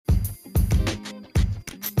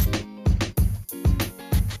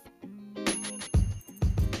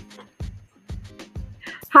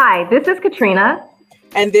Hi, this is Katrina.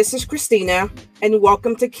 And this is Christina, and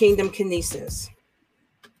welcome to Kingdom Kinesis.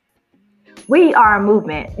 We are a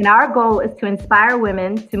movement, and our goal is to inspire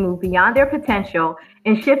women to move beyond their potential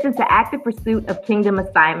and shift into active pursuit of kingdom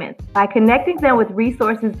assignments by connecting them with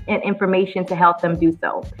resources and information to help them do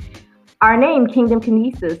so. Our name, Kingdom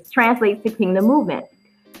Kinesis, translates to kingdom movement.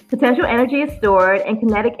 Potential energy is stored, and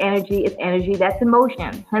kinetic energy is energy that's in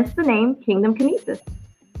motion, hence the name Kingdom Kinesis.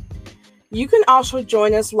 You can also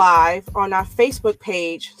join us live on our Facebook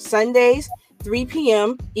page, Sundays, 3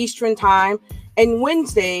 p.m. Eastern Time, and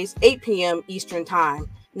Wednesdays, 8 p.m. Eastern Time.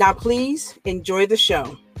 Now, please enjoy the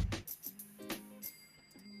show.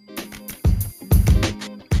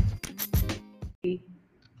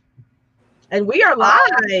 And we are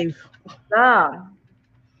live. Hi,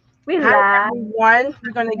 everyone.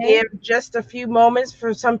 We're going to give just a few moments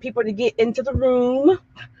for some people to get into the room.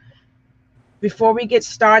 Before we get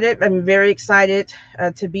started, I'm very excited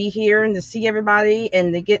to be here and to see everybody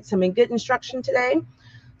and to get some good instruction today.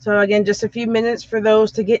 So again, just a few minutes for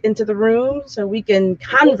those to get into the room so we can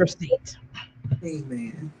conversate.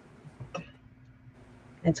 Amen.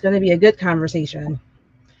 It's going to be a good conversation.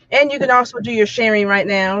 And you can also do your sharing right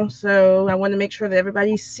now. So I want to make sure that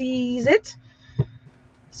everybody sees it.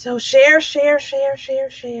 So share.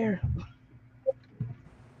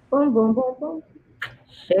 Boom, boom, boom, boom.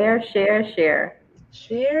 Share. Share.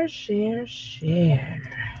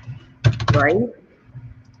 Right.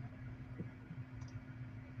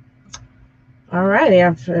 All right.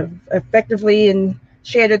 I've effectively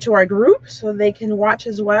shared it to our group so they can watch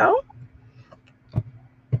as well.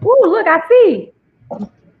 Ooh, look, I see.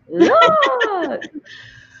 Look.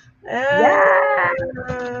 Yeah.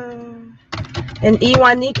 And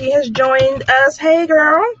Iwaniki has joined us. Hey,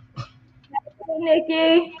 girl. Hey,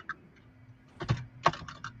 Nikki.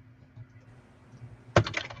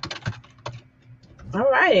 All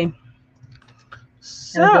right.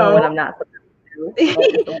 So I'm what I'm not supposed to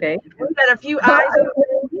do. Okay. We've got a few eyes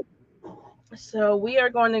open. So we are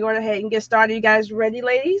going to go ahead and get started. You guys ready,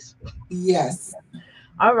 ladies? Yes.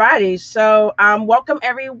 All righty. So welcome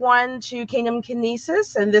everyone to Kingdom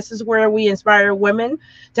Kinesis. And this is where we inspire women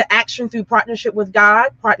to action through partnership with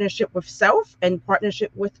God, partnership with self, and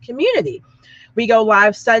partnership with community. We go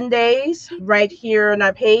live Sundays right here on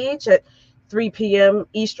our page at 3 p.m.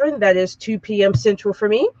 Eastern. That is 2 p.m. Central for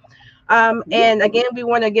me. And again, we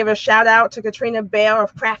want to give a shout out to Katrina Bell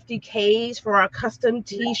of Crafty K's for our custom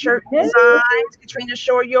t-shirt designs. Katrina,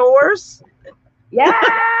 show yours. Yeah.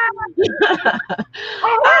 You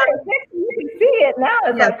can see it now.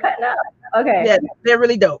 It's like cutting up. Okay. Yeah, they're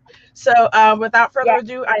really dope. So without further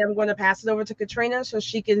ado, I am going to pass it over to Katrina so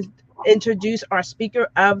she can introduce our speaker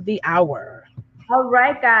of the hour. All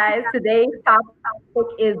right, guys. Today's topic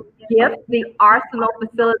is GIFT, the Arsenal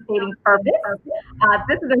Facilitating Purpose.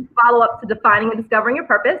 This is in follow-up to Defining and Discovering Your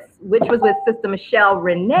Purpose, which was with Sister Michelle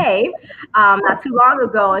Renee not too long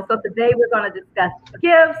ago. And so today we're going to discuss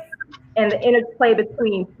gifts and the interplay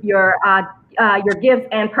between your gifts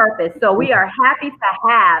and purpose. So we are happy to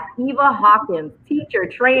have Eva Hawkins, teacher,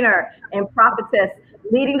 trainer, and prophetess,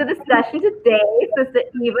 leading the discussion today. Sister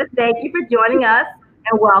Eva, thank you for joining us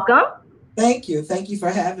and welcome. Thank you. Thank you for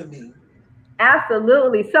having me.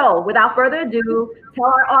 Absolutely. So without further ado, tell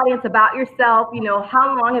our audience about yourself. You know,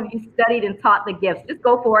 how long have you studied and taught the gifts? Just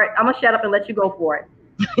go for it. I'm going to shut up and let you go for it.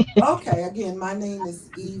 Okay. Again, my name is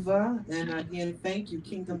Eva. And again, thank you,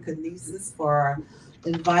 Kingdom Kinesis, for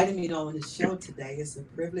inviting me on the show today. It's a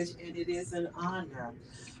privilege and it is an honor.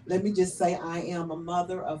 Let me just say I am a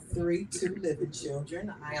mother of 3 living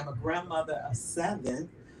children. I am a grandmother of 7.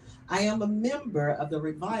 I am a member of the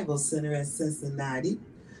Revival Center in Cincinnati.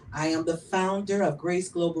 I am the founder of Grace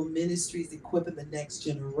Global Ministries, Equipping the Next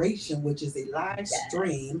Generation, which is a live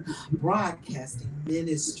stream broadcasting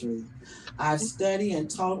ministry. I've studied and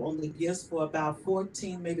taught on the gifts for about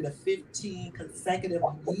 14, maybe to 15 consecutive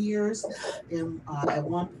years at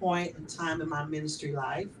one point in time in my ministry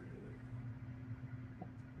life.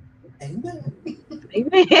 Amen.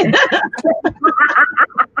 Amen.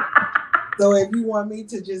 So if you want me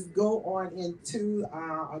to just go on into,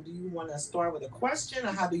 or do you want to start with a question,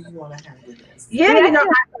 or how do you want to handle this? Yeah, Go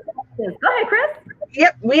ahead, Chris.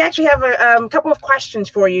 Yep, we actually have a couple of questions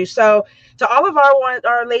for you. So to all of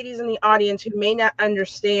our ladies in the audience who may not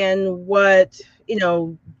understand what,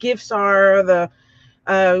 gifts are,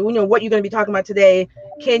 what you're going to be talking about today,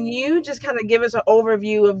 can you just kind of give us an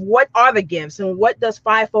overview of what are the gifts and what does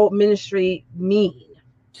fivefold ministry mean?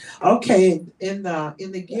 Okay, in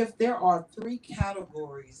the gift, there are 3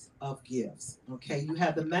 categories of gifts. Okay, you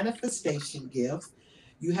have the manifestation gifts,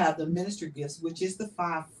 You have the ministry gifts, which is the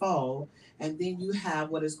fivefold, and then you have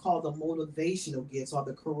what is called the motivational gifts or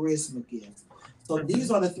the charisma gifts. So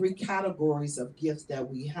these are the three categories of gifts that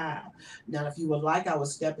we have. Now, if you would like, I will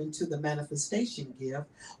step into the manifestation gift,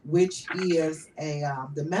 which is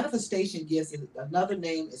the manifestation gifts. Another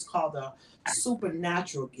name is called the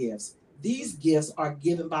supernatural gifts. These gifts are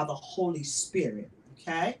given by the Holy Spirit.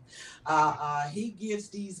 Okay, he gives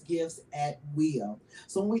these gifts at will.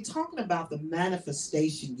 So when we're talking about the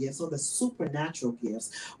manifestation gifts or the supernatural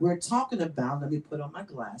gifts, we're talking about. Let me put on my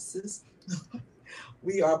glasses.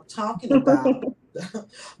 We are talking about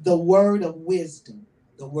the word of wisdom,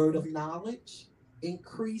 the word of knowledge,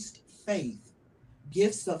 increased faith,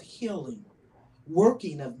 gifts of healing,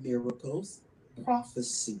 working of miracles,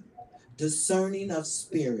 prophecy, discerning of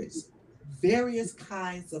spirits, various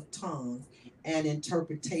kinds of tongues, and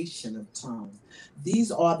interpretation of tongues.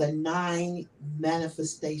 These are the 9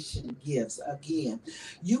 manifestation gifts. Again,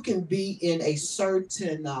 you can be in a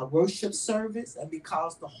certain worship service, and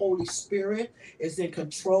because the Holy Spirit is in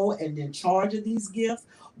control and in charge of these gifts,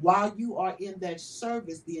 while you are in that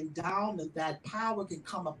service, the endowment, that power can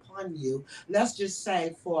come upon you. Let's just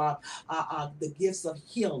say for the gifts of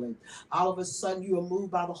healing, all of a sudden you are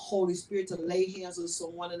moved by the Holy Spirit to lay hands on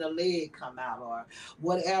someone and a leg come out or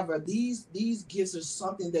whatever. These gifts are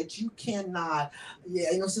something that you cannot,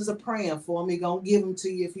 since a praying for me, gonna give them to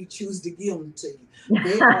you if he chooses to give them to you.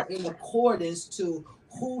 They are in accordance to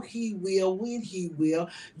who he will, when he will.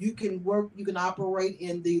 You can operate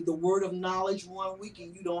in the word of knowledge one week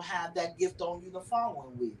and you don't have that gift on you the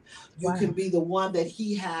following week. You can be the one that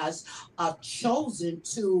he has chosen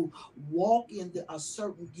to walk in a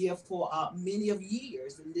certain gift for many of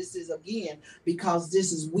years. And this is, again, because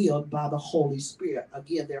this is willed by the Holy Spirit.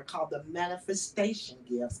 Again, they're called the manifestation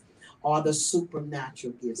gifts or the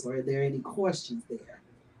supernatural gifts. Are there any questions there?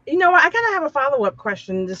 I kind of have a follow-up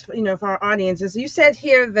question, just for our audiences. You said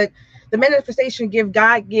here that the manifestation gift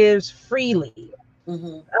God gives freely.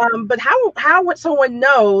 Mm-hmm. But how would someone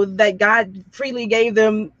know that God freely gave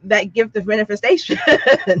them that gift of manifestation?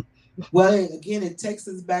 Well, again, it takes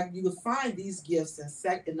us back. You will find these gifts in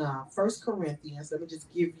First Corinthians. Let me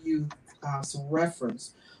just give you some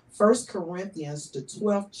reference. First Corinthians, the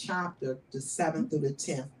 12th chapter, the 7th through the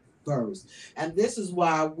 10th verse. And this is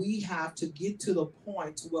why we have to get to the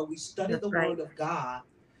point to where we study the Word of God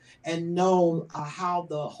and know how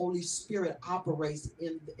the Holy Spirit operates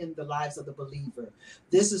in the lives of the believer.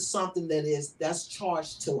 This is something that's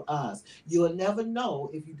charged to us. You'll never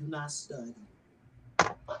know if you do not study.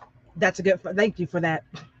 That's a good. Thank you for that.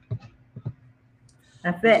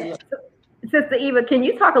 That's it. Sister Eva, can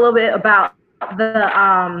you talk a little bit about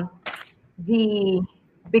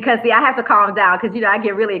because I have to calm down because I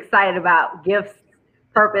get really excited about gifts,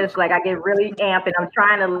 purpose. Like I get really amped and I'm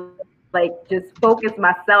trying to just focus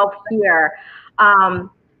myself here.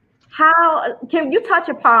 How can you touch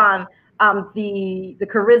upon the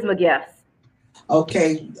charisma gifts?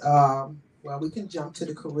 Okay. Well, we can jump to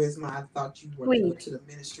the charisma. I thought you were going to go to the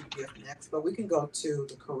ministry gift next, but we can go to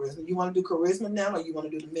the charisma. You want to do charisma now, or you want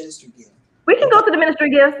to do the ministry gift? We can go to the ministry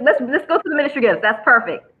gifts. Let's go to the ministry gifts. That's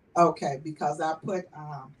perfect. Okay, because I put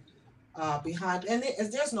behind, and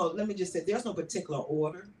there's no. Let me just say, there's no particular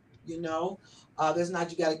order. There's not.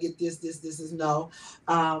 You got to get this. This is no.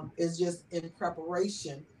 It's just in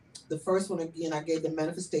preparation. The first one, again, I gave the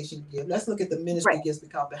manifestation gift. Let's look at the ministry gifts,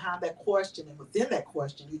 because behind that question and within that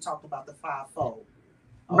question, you talked about the fivefold.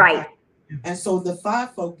 Okay? Right. And so the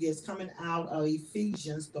fivefold gifts coming out of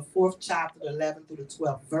Ephesians, the 4th chapter, the 11th through the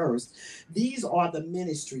 12th verse. These are the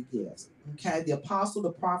ministry gifts. Okay, the apostle,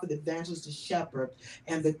 the prophet, the evangelist, the shepherd,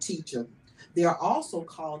 and the teacher. They are also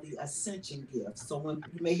called the ascension gifts. So when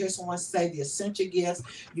you may hear someone say the ascension gifts,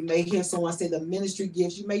 you may hear someone say the ministry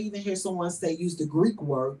gifts, you may even hear someone use the Greek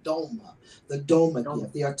word doma, the doma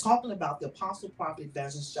gift. They are talking about the apostle, prophet,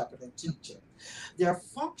 evangelist, shepherd, and teacher. Their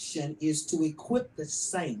function is to equip the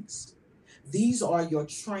saints. These are your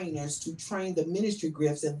trainers to train the ministry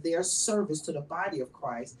gifts in their service to the body of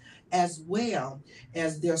Christ, as well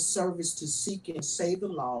as their service to seek and save the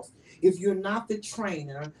lost. If you're not the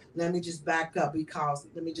trainer, let me just back up. When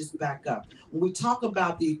we talk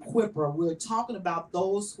about the equipper, we're talking about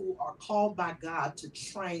those who are called by God to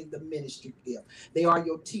train the ministry gift. They are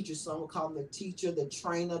your teachers. Some will call them the teacher, the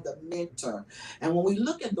trainer, the mentor. And when we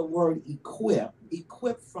look at the word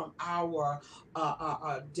equip from our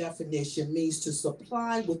definition means to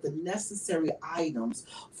supply with the necessary items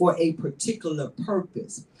for a particular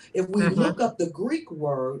purpose. If we look up the Greek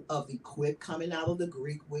word of equip, coming out of the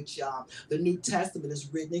Greek, which the New Testament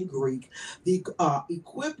is written in Greek, the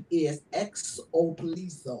equip is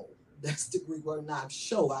exoplizo. That's the Greek word. Now I'm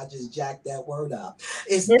sure I just jacked that word up.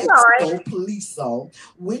 It's It's all right. exopoliso,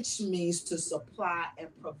 which means to supply and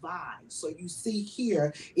provide. So you see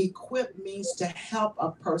here, equip means to help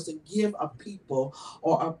a person, give a people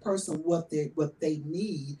or a person what they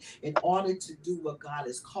need in order to do what God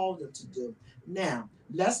has called them to do. Now,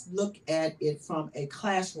 let's look at it from a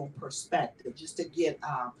classroom perspective, just to get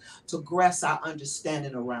to grasp our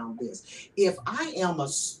understanding around this. If I am a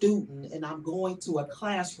student and I'm going to a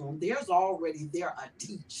classroom, there's already there a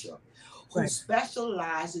teacher who Right.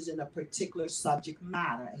 specializes in a particular subject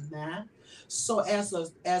matter. Amen. So as a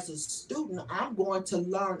student, I'm going to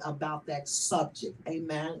learn about that subject.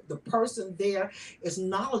 Amen. The person there is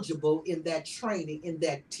knowledgeable in that training, in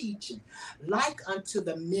that teaching. Like unto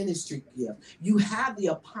the ministry gift. You have the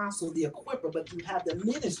apostle, the equipper, but you have the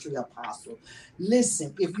ministry apostle.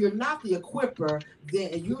 Listen, if you're not the equipper,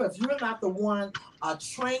 then if you're not the one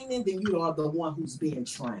training, then you are the one who's being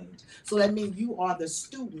trained. So that means you are the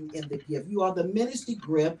student in the gift. You are the ministry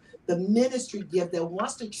gift that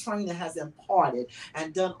once the trainer has imparted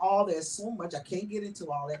and done all, there's so much, I can't get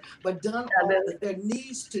into all that, but done all that there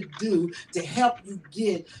needs to do to help you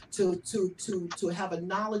get to have a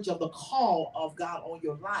knowledge of the call of God on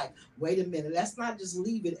your life. Wait a minute, let's not just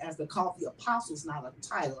leave it as the call. The apostle's not a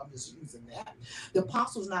title. I'm just using that. The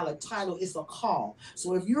apostle's not a title, it's a call.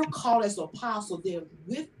 So if you're called as an apostle, then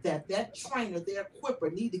with that trainer, their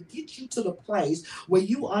equipper need to get you to the place where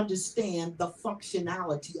you understand the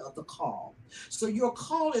functionality of the call. So your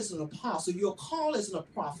call as an apostle, your call as a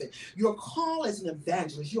prophet, your call as an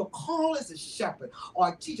evangelist, your call as a shepherd or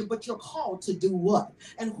a teacher, but you're called to do what?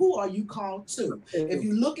 And who are you called to? If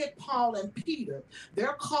you look at Paul and Peter,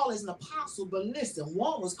 their call as an apostle, but listen,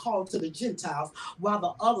 one was called to the Gentiles while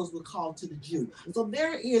the others were called to the Jew. So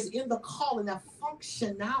there is in the calling that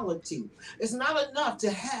functionality. It's not enough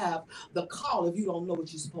to have the call if you don't know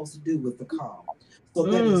what you're supposed to do with the call. So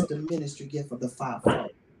that is the ministry gift of the fivefold.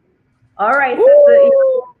 All right, sister,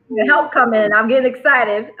 the help coming. I'm getting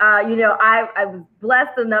excited. I was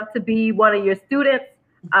blessed enough to be one of your students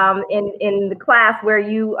in the class where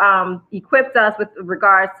you equipped us with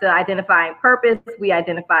regards to identifying purpose. We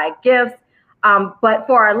identified gifts. But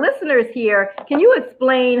for our listeners here, can you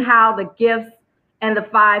explain how the gifts and the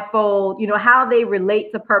fivefold, how they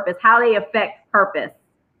relate to purpose, how they affect purpose?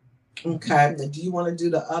 Okay. Now, do you want to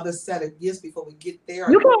do the other set of gifts before we get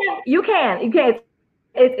there? You can.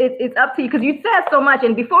 It's up to you because you said so much.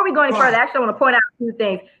 And before we go any further, actually, I want to point out a few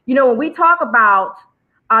things. When we talk about,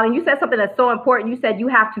 and you said something that's so important. You said you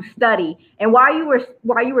have to study, and while you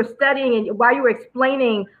were studying and while you were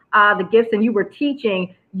explaining the gifts and you were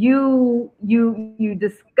teaching, you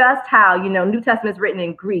discussed how New Testament is written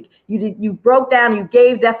in Greek. You broke down, you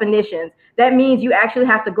gave definitions. That means you actually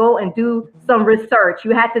have to go and do some research.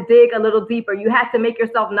 You had to dig a little deeper. You had to make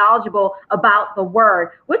yourself knowledgeable about the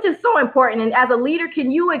word, which is so important. And as a leader, can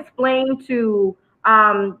you explain to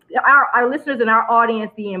our listeners and our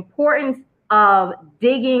audience the importance of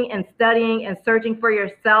digging and studying and searching for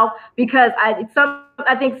yourself? Because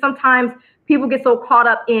I think sometimes people get so caught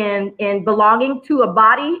up in belonging to a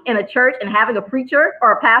body in a church and having a preacher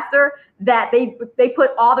or a pastor that they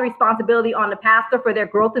put all the responsibility on the pastor for their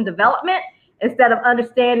growth and development instead of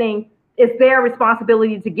understanding it's their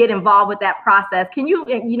responsibility to get involved with that process. Can you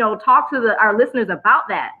talk to our listeners about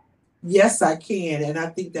that? Yes, I can, and I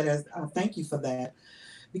think that thank you for that,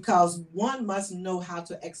 because one must know how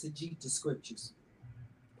to exegete the scriptures.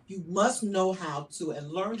 You must know how to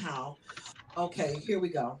and learn how. Okay, here we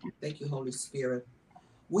go. Thank you, Holy Spirit.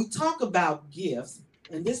 We talk about gifts,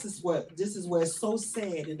 and this is where it's so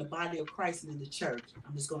sad in the body of Christ and in the church.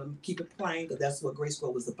 I'm just going to keep it plain because that's what Grace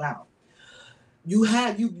Grow was about. You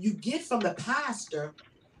get from the pastor,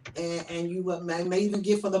 and you may even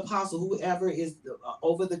get from the apostle, whoever is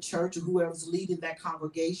over the church or whoever's leading that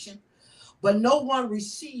congregation, but no one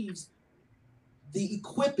receives the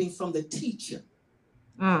equipping from the teacher.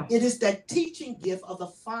 It is that teaching gift of the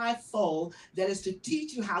fivefold that is to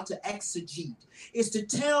teach you how to exegete. It's to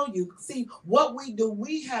tell you, see, what we do,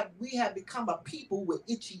 we have become a people with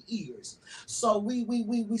itchy ears. So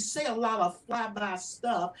we say a lot of flyby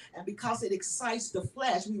stuff, and because it excites the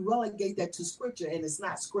flesh, we relegate that to scripture, and it's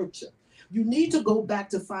not scripture. You need to go back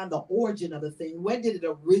to find the origin of the thing. Where did it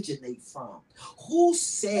originate from? Who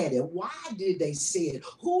said it? Why did they say it?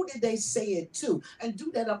 Who did they say it to? And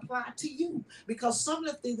do that apply to you? Because some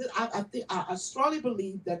of the things that I strongly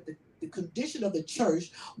believe that the condition of the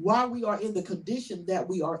church, while we are in the condition that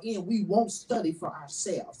we are in, we won't study for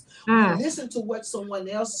ourselves. We listen to what someone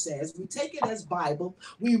else says. We take it as Bible.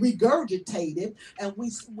 We regurgitate it, and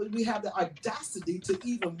we have the audacity to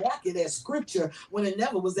even mark it as scripture when it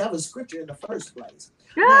never was ever scripture in the first place.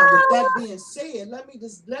 Now, with that being said, let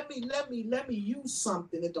me use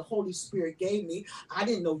something that the Holy Spirit gave me. I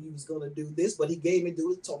didn't know you was gonna do this, but he gave me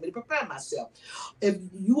do it, told me to prepare myself. If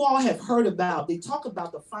you all have heard about, they talk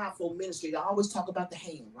about the fivefold ministry, they always talk about the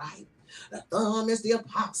hand, right? The thumb is the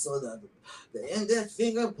apostle, the index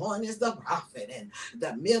finger point is the prophet, and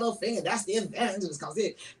the middle finger, that's the evangelist, because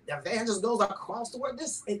the evangelist goes across the word.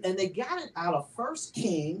 And they got it out of First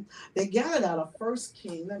King. They got it out of First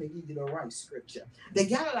King. Let me give you the right scripture. They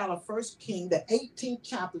got it out of First King, the 18th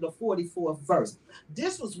chapter, the 44th verse.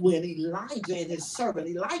 This was when Elijah and his servant,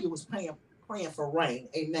 Elijah was praying for rain.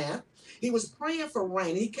 Amen. He was praying for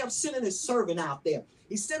rain. He kept sending his servant out there.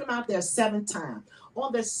 He sent him out there 7 times.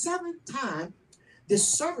 On the 7th time, the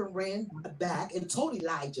servant ran back and told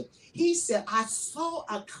Elijah, he said, I saw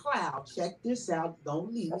a cloud. Check this out.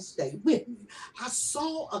 Don't leave me. Stay with me. I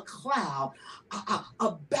saw a cloud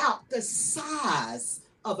about the size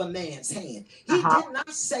of a man's hand. He did not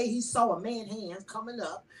say he saw a man's hand coming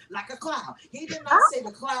up like a cloud. He did not say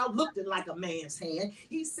the cloud looked like a man's hand.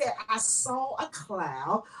 He said, I saw a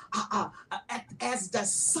cloud as the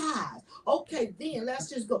size. Okay, then let's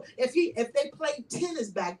just go. If they played tennis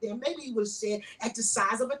back then, maybe he would have said at the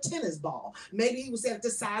size of a tennis ball. Maybe he would say at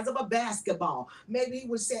the size of a basketball. Maybe he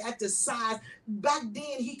would say at the size. Back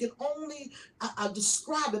then, he could only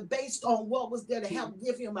describe it based on what was there to help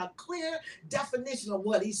give him a clear definition of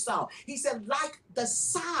what he saw. He said, like the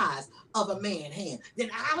size of a man's hand.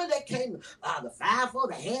 Then out of that came the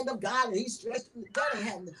fivefold, the hand of God, and he stretched the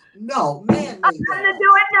hand. No, man made that.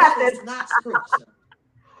 That is not scripture.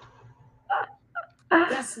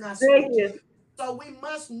 That's not scripture. So we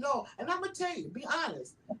must know, and I'm gonna tell you, be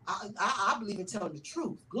honest. I believe in telling the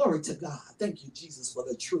truth. Glory to God. Thank you, Jesus, for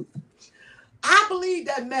the truth. I believe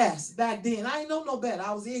that mess back then. I ain't know no better.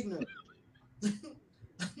 I was ignorant.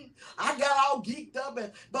 I got all geeked up,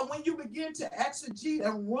 but when you begin to exegete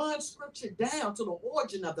and run scripture down to the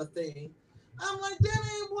origin of the thing, I'm like, that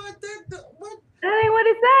ain't what That ain't what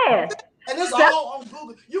it said. And it's all on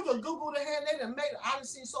Google. You can Google the hand they done made it. I've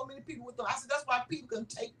seen so many people with them. I said that's why people can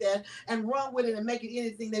take that and run with it and make it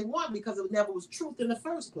anything they want, because it never was truth in the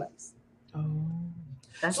first place.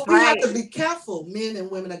 So we have to be careful, men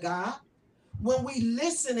and women of God. When we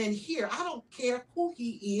listen and hear, I don't care who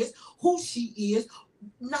he is, who she is,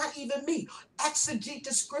 not even me. Exegete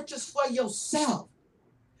the scriptures for yourself.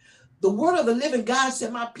 The word of the living God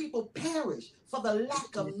said, my people perish for the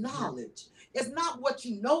lack of knowledge. It's not what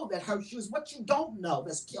you know that hurts you, it's what you don't know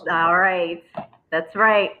that's killing you. All right. That's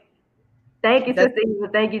right. Thank you, Sister Eva.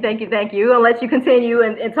 Thank you. We're gonna let you continue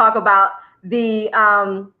and talk about the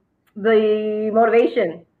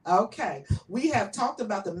motivation. Okay. We have talked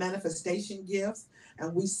about the manifestation gifts,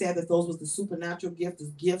 and we said that those was the supernatural gifts,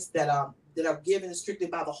 the gifts that are given strictly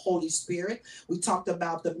by the Holy Spirit. We talked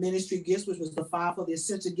about the ministry gifts, which was the fivefold, the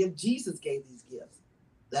essential gift. Jesus gave these gifts.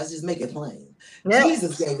 Let's just make it plain. Yeah.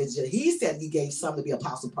 Jesus gave it. He said he gave some to be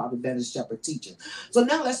apostle, prophet, evangelist, shepherd, teacher. So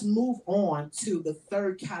now let's move on to the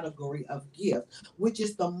third category of gift, which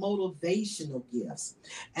is the motivational gifts.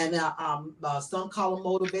 And some call them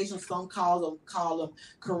motivation, some call them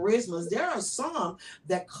charismas. There are some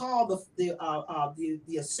that call the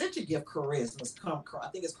essential gift charismas. I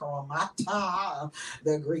think it's charismata,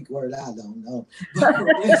 the Greek word. I don't know.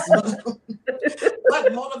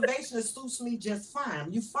 But motivation suits me just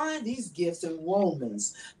fine. You find these gifts in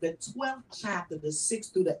Romans, the 12th chapter, the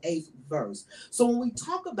 6th through the 8th verse. So when we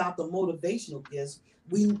talk about the motivational gifts,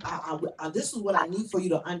 this is what I need for you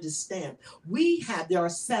to understand. There are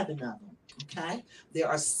 7 of them, okay? There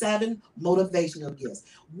are 7 motivational gifts.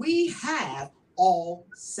 We have all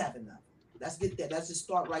 7 of them. Let's get that. Let's just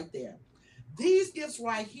start right there. These gifts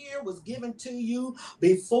right here was given to you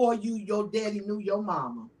before your daddy knew your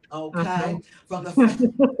mama. Okay, from the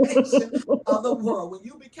foundation of the world. When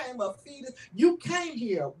you became a fetus, you came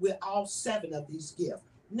here with all 7 of these gifts.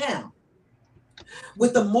 Now,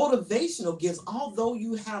 with the motivational gifts, although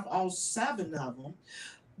you have all 7 of them,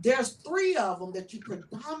 there's 3 of them that you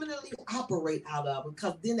predominantly operate out of,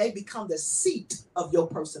 because then they become the seat of your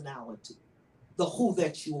personality, the who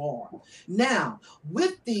that you are. Now,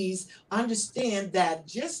 with these, understand that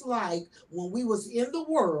just like when we was in the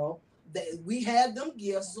world, we had them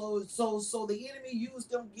gifts, so the enemy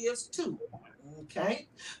used them gifts too. Okay,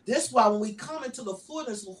 this is why when we come into the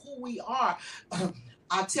fullness of who we are,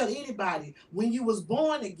 I tell anybody, when you was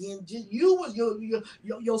born again, you was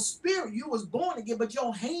your spirit, you was born again, but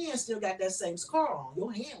your hand still got that same scar on.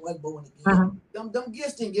 Your hand wasn't born again. Them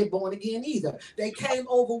gifts didn't get born again either. They came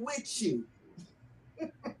over with you.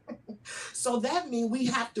 So that means we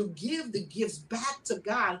have to give the gifts back to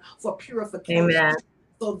God for purification. Amen.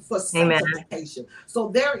 So for sanctification. So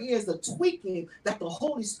there is a tweaking that the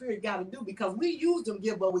Holy Spirit got to do, because we used them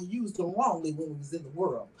gifts, but we used them wrongly when we was in the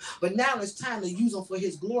world. But now it's time to use them for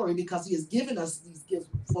his glory, because he has given us these gifts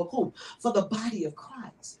for who? For the body of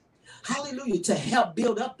Christ. Hallelujah. To help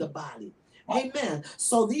build up the body. Amen.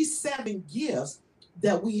 So these 7 gifts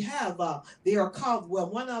that we have, they are called, well,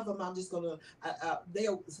 one of them I'm just gonna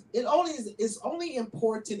it's only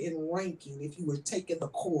important in ranking if you were taking the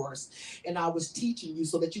course and I was teaching you,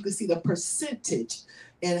 so that you can see the percentage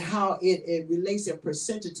and how it relates in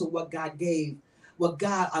percentage to what God gave, what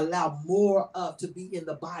God allowed more of to be in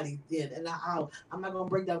the body then. And I'm not gonna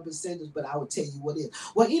break down percentage, but I will tell you what it is.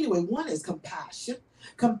 Well, anyway, one is compassion.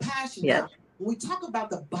 Yes. Now, when we talk about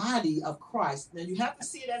the body of Christ, now you have to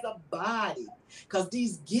see it as a body, because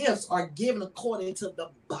these gifts are given according to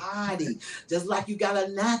the body. Just like you got a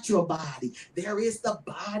natural body, there is the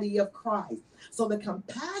body of Christ. So the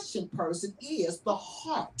compassion person is the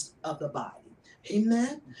heart of the body.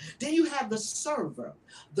 Amen. Then you have the server.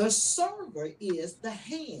 The server is the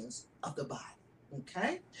hands of the body.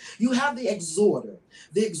 Okay. You have the exhorter.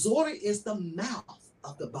 The exhorter is the mouth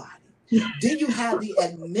of the body. Then you have the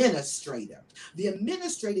administrator. The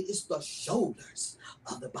administrator is the shoulders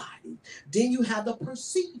of the body. Then you have the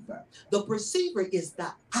perceiver. The perceiver is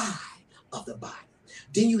the eye of the body.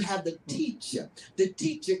 Then you have the teacher. The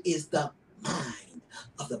teacher is the mind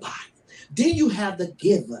of the body. Then you have the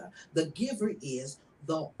giver. The giver is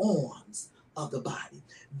the arms of the body.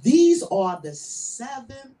 These are the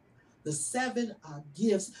seven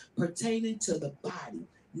gifts pertaining to the body.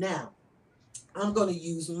 Now, I'm going to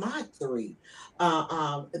use my 3.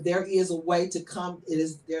 There is a way to come.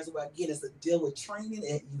 There's a way, again, it's a deal with training,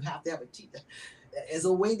 and you have to have a teacher. There's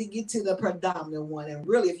a way to get to the predominant one. And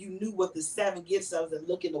really, if you knew what the 7 gifts are and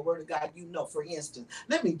look in the Word of God, you know. For instance,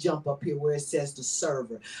 let me jump up here where it says the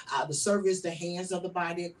server. The server is the hands of the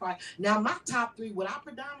body of Christ. Now, my top 3, what I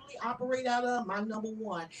predominantly operate out of, my number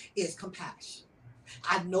 1 is compassion.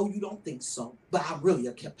 I know you don't think so, but I'm really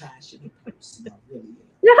a compassionate person. I really am.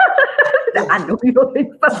 I know you don't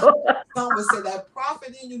think so. Some would say that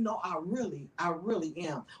prophet in you. No, I really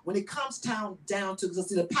am. When it comes down to,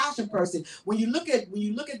 see, the passion person, when you look at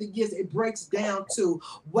the gifts, it breaks down to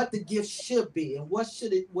what the gift should be and what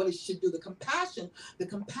it should do. The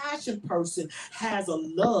compassion person has a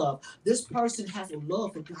love. This person has a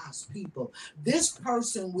love for God's people. This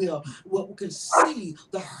person can see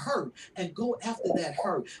the hurt and go after that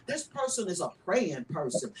hurt. This person is a praying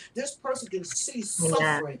person. This person can see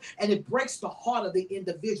suffering, and it breaks the heart of the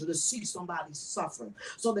individual to see somebody suffering.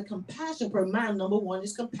 So the compassion per man, number 1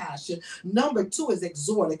 is compassion. Number 2 is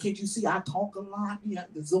exhorter. Can't you see I talk a lot? Yeah,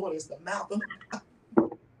 the exhorter is the mouth.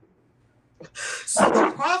 So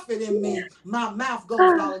the prophet in me, my mouth goes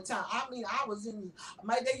all the time. I mean,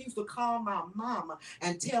 they used to call my mama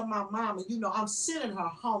and tell my mama, I'm sending her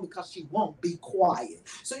home because she won't be quiet.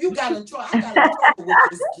 So you got to try. I got to try with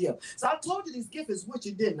this gift. So I told you this gift is what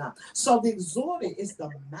you did not. So the exhorter is the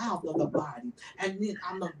mouth of the body, and then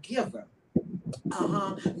I'm a giver.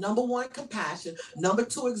 Number 1, compassion. Number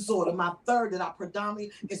 2, exhorter. My 3rd that I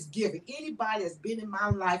predominantly is giving. Anybody that's been in my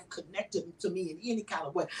life connected to me in any kind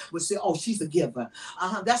of way would say, "Oh, she's a giver."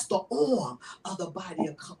 That's the arm of the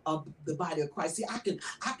body of Christ. See, I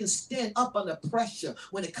can stand up under pressure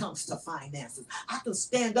when it comes to finances. I can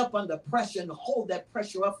stand up under pressure and hold that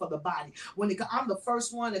pressure up for the body. I'm the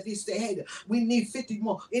first one. If you say, "Hey, we need 50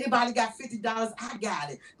 more," anybody got $50? I got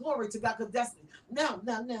it. Glory to God, because that's now.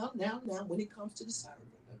 When it comes to the server,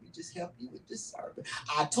 let me just help you with this server.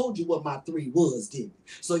 I told you what my 3 was, didn't you?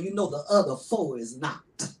 So you know the other 4 is not.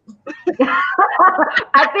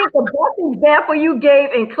 I think the best example you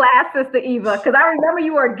gave in class, Sister Eva, because I remember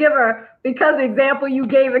you were a giver because the example you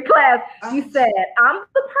gave in class, you said, "I'm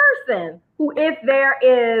the person who, if there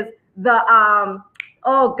is the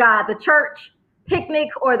church picnic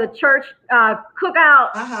or the church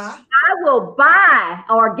cookout, I will buy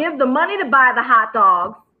or give the money to buy the hot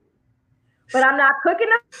dogs, but I'm not cooking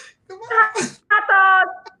the hot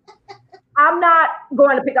dogs. I'm not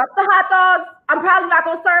going to pick up the hot dogs. I'm probably not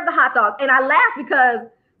going to serve the hot dogs." And I laugh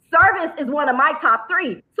because service is one of my top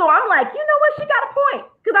 3. So I'm like, you know what? She got a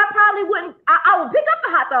point, because I probably wouldn't. I will pick up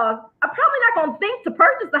the hot dogs. I'm probably not going to think to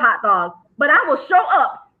purchase the hot dogs, but I will show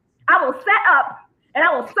up. I will set up and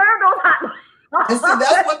I will serve those hot dogs. And see,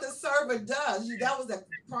 that's what the server does. That was a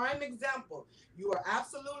prime example. You are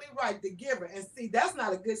absolutely right, the giver. And see, that's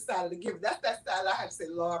not a good side of the giver. That's that side I have to say,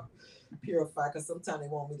 "Lord, purify," because sometimes they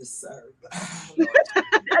want me to serve.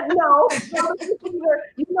 No, it's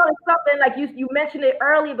something like you mentioned it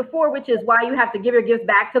earlier before, which is why you have to give your gifts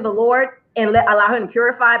back to the Lord and allow Him to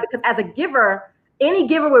purify. Because as a giver, any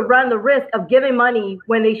giver would run the risk of giving money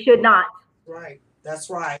when they should not. Right. That's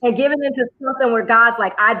right. And giving into something where God's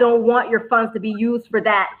like, I don't want your funds to be used for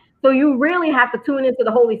that. So you really have to tune into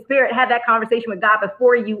the Holy Spirit, have that conversation with God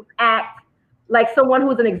before you act like someone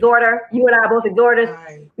who's an exhorter. You and I are both exhorters.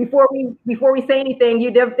 Right. Before we say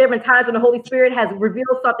anything, there have been times when the Holy Spirit has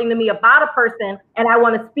revealed something to me about a person, and I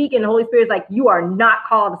want to speak, and the Holy Spirit's like, you are not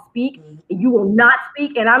called to speak. You will not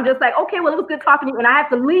speak. And I'm just like, okay, well, it was good talking to you, and I have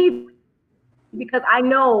to leave because I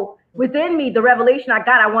know within me the revelation I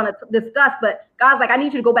got I want to discuss, but God's like, I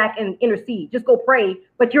need you to go back and intercede. Just go pray,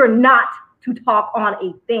 but you're not to talk on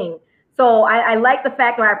a thing. So I like the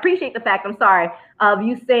fact, or I appreciate the fact, I'm sorry, of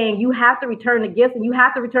you saying you have to return the gifts, and you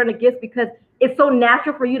have to return the gifts because it's so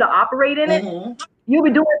natural for you to operate in it. You'll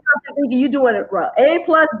be doing something thinking you're doing it A+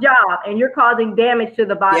 job, and you're causing damage to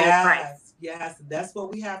the body of Christ. Yes, that's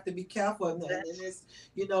what we have to be careful of. And it's,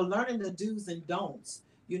 learning the do's and don'ts.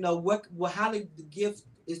 How the gift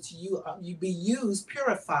is to you be used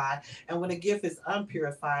purified, and when a gift is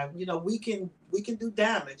unpurified, we can do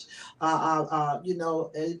damage.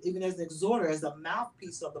 Even as an exhorter, as a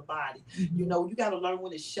mouthpiece of the body, you got to learn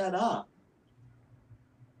when to shut up.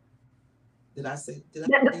 Did I say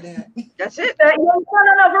that? That's it. No, for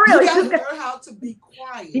real. You got to learn how to be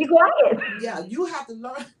quiet. Be quiet. Yeah, you have to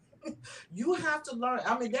learn. You have to learn.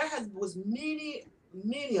 I mean, was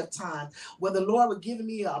many a time where the Lord would give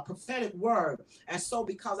me a prophetic word, and so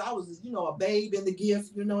because I was a babe in the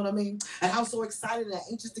gift, you know what I mean, and I was so excited and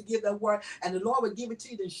anxious to give that word, and the Lord would give it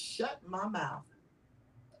to you, then shut my mouth.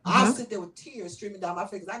 I'll sit there with tears streaming down my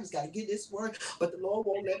face. I just got to get this word, but the Lord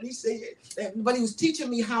won't let me say it. But He was teaching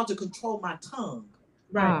me how to control my tongue,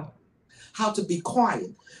 right? How to be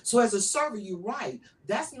quiet. So as a servant, you're right.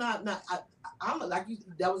 That's not. I'm like you.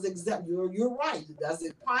 That was example. You're right. That's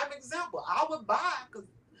a prime example. I would buy because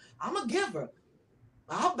I'm a giver.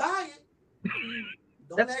 I'll buy it.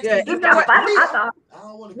 That's good. I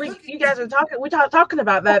don't want to. You guys are talking. We're talking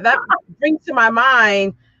about that. That brings to my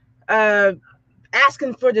mind.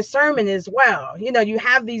 Asking for discernment as well. You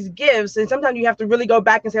have these gifts, and sometimes you have to really go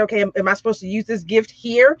back and say, okay, am I supposed to use this gift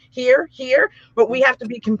here? But we have to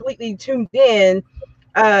be completely tuned in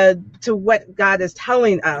to what God is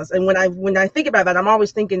telling us. And when I think about that, I'm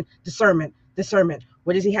always thinking discernment.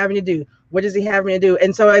 What is He having to do? What is He having to do?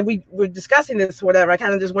 And so we were discussing this, whatever. I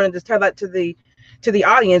kind of just wanted to tell that to the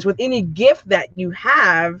audience. With any gift that you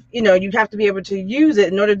have, you have to be able to use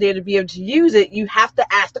it. In order to be able to use it, you have to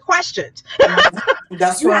ask the questions.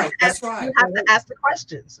 That's right. That's right. You have to ask the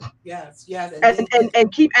questions. Yes.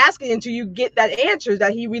 And keep asking until you get that answer,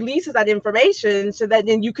 that He releases that information, so that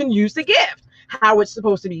then you can use the gift how it's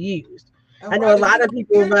supposed to be used. I know a lot of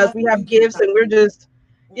people of us, we have gifts and we're just,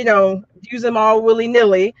 use them all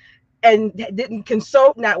willy-nilly, and didn't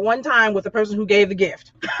consult not one time with the person who gave the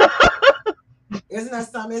gift. Isn't that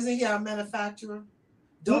something? Isn't He our manufacturer?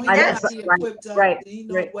 Don't He have He equipped us? Right. He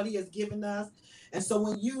knows what He has given us. And so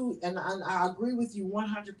when you, and I agree with you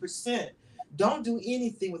 100%, don't do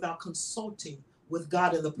anything without consulting with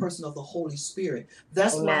God in the person of the Holy Spirit.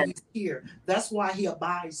 That's why He's here. That's why He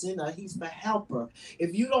abides in us. He's the helper.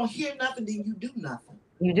 If you don't hear nothing, then you do nothing.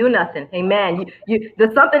 You do nothing. Amen.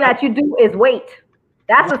 The something that you do is wait.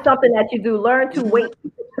 That's something that you do. Learn to wait.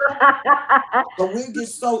 But we get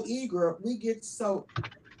so eager. We get so.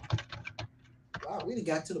 Wow, we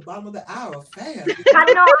got to the bottom of the hour fast.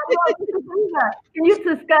 I know. Can you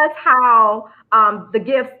discuss how the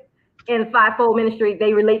gifts in fivefold ministry,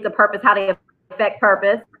 they relate to purpose, how they affect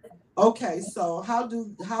purpose? Okay, so how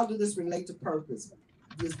do this relate to purpose?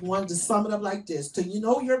 Just wanted to sum it up like this: to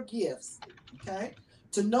know your gifts. Okay,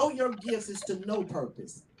 to know your gifts is to know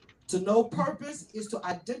purpose. To know purpose is to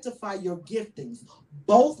identify your giftings.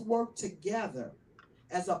 Both work together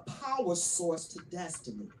as a power source to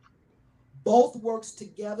destiny. Both works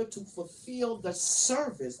together to fulfill the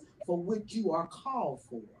service for which you are called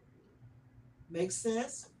for. Make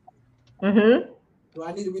sense? Mm-hmm. Do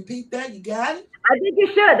I need to repeat that? You got it? I think you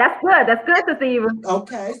should. That's good. That's good, Sister Eva.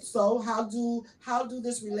 Okay, so how do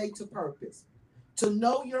this relate to purpose? To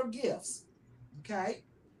know your gifts, okay,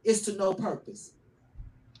 is to know purpose.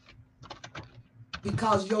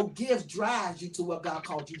 Because your gift drives you to what God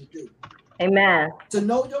called you to do. Amen. To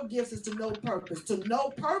know your gifts is to know purpose. To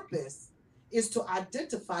know purpose is to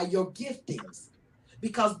identify your giftings.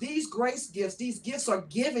 Because these grace gifts, these gifts are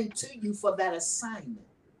given to you for that assignment.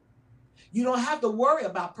 You don't have to worry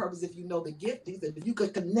about purpose if you know the giftings. If you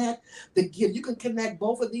can connect the gift, you can connect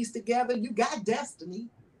both of these together, you got destiny.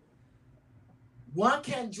 One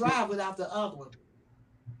can't drive without the other one.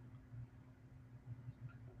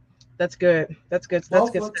 That's good. That's good.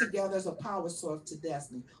 Both work together as a power source to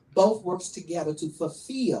destiny. Both works together to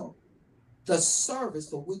fulfill the service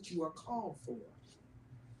for which you are called for.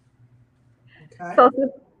 Okay. So,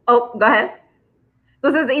 oh, go ahead.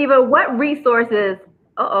 So, Sister Eva, what resources?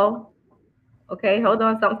 Okay, hold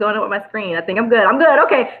on. Something's going on with my screen. I think I'm good. I'm good.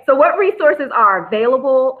 Okay. So, what resources are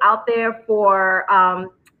available out there for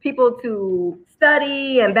people to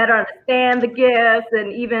study and better understand the gifts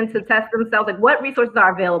and even to test themselves? Like, what resources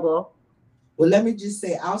are available? Well, let me just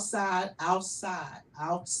say, outside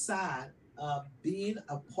of being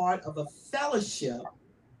a part of a fellowship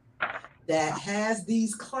that has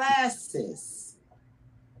these classes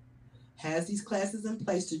in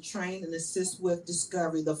place to train and assist with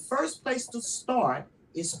discovery, the first place to start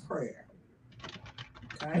is prayer.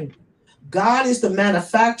 Okay? God is the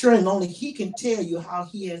manufacturer, and only He can tell you how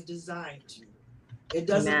He has designed you. It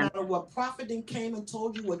doesn't matter what prophet then came and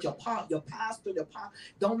told you, what your pastor,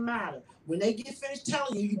 don't matter. When they get finished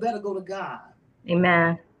telling you, you better go to God.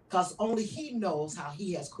 Amen. Because only He knows how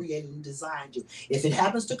He has created and designed you. If it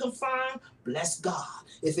happens to confirm, bless God.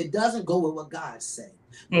 If it doesn't, go with what God said.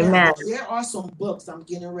 Amen. Now, there are some books I'm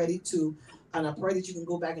getting ready to, and I pray that you can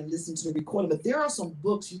go back and listen to the recording, but there are some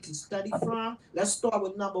books you can study from. Let's start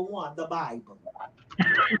with number one, the Bible.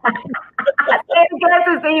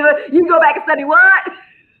 You go back and study what?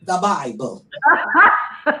 The Bible.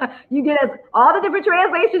 You get all the different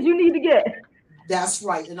translations you need to get. That's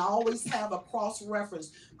right. And I always have a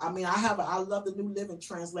cross-reference. I mean, I love the New Living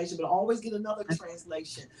Translation, but I always get another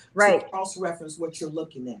translation to cross-reference what you're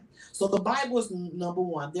looking at. So the Bible is number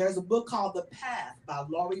one. There's a book called The Path by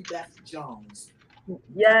Laurie Beth Jones.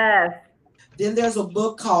 Yes. Then there's a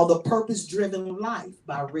book called The Purpose-Driven Life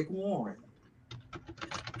by Rick Warren.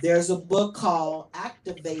 There's a book called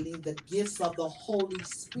Activating the Gifts of the Holy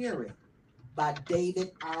Spirit by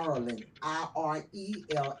David Ireland, Ireland.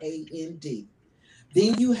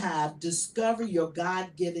 Then you have Discover Your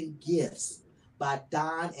God-Given Gifts by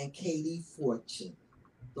Don and Katie Fortune.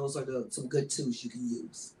 Those are some good tools you can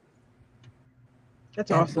use.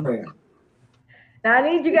 That's awesome. Now I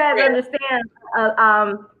need you guys to understand.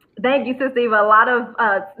 Thank you, Sister Eva. A lot of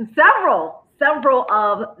several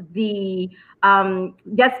of the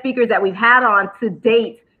guest speakers that we've had on to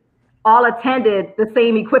date all attended the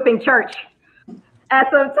same equipping church at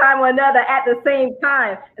some time or another at the same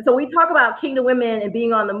time. And so we talk about Kingdom Women and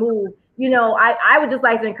being on the move. You know, I would just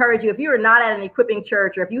like to encourage you, if you are not at an equipping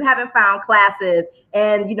church, or if you haven't found classes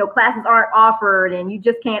and, you know, classes aren't offered and you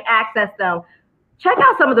just can't access them, check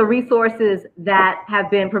out some of the resources that have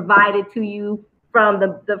been provided to you from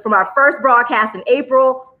from our first broadcast in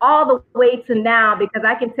April all the way to now, because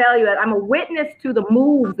I can tell you that I'm a witness to the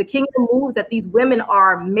moves, the kingdom moves that these women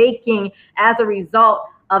are making as a result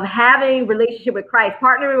of having a relationship with Christ,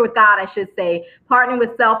 partnering with God, I should say, partnering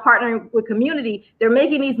with self, partnering with community. They're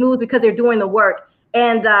making these moves because they're doing the work.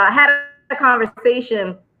 And I had a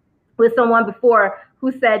conversation with someone before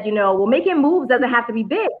who said, you know, well, making moves doesn't have to be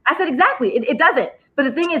big. I said, exactly, it doesn't. But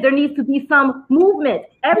the thing is, there needs to be some movement.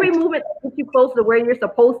 Every movement that gets you closer to where you're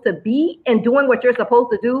supposed to be and doing what you're supposed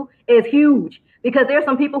to do is huge, because there's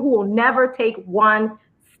some people who will never take one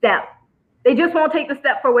step. They just won't take the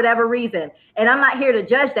step for whatever reason. And I'm not here to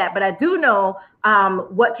judge that, but I do know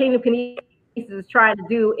what Kingdom Kinesis is trying to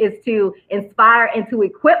do is to inspire and to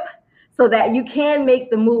equip so that you can make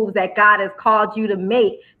the moves that God has called you to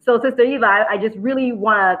make. So, Sister Eva, I just really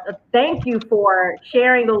want to thank you for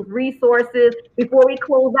sharing those resources. Before we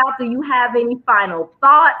close out, do you have any final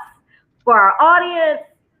thoughts for our audience?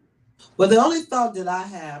 Well, the only thought that I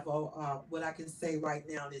have, or what I can say right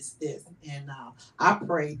now, is this, and I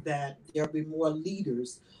pray that there'll be more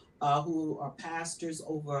leaders who are pastors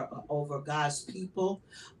over God's people.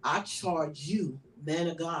 I charge you, man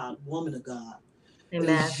of God, woman of God,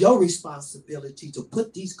 Amen. It is your responsibility to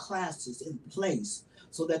put these classes in place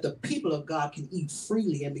so that the people of God can eat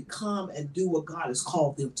freely and become and do what God has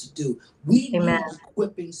called them to do. We Amen. Need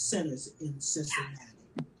equipping centers in Cincinnati.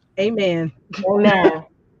 Amen. Amen.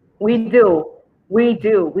 We do.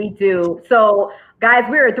 So, guys,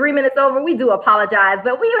 we're 3 minutes over. We do apologize,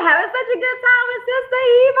 but we are having such a good time with Sister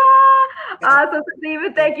Eva. So, Sister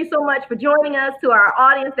Eva, thank you so much for joining us. To our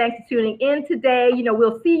audience, thanks for tuning in today. You know,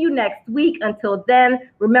 we'll see you next week. Until then,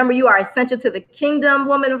 remember, you are essential to the kingdom,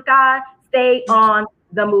 woman of God. Stay on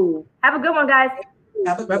the move. Have a good one, guys.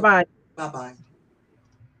 Bye-bye. Bye-bye.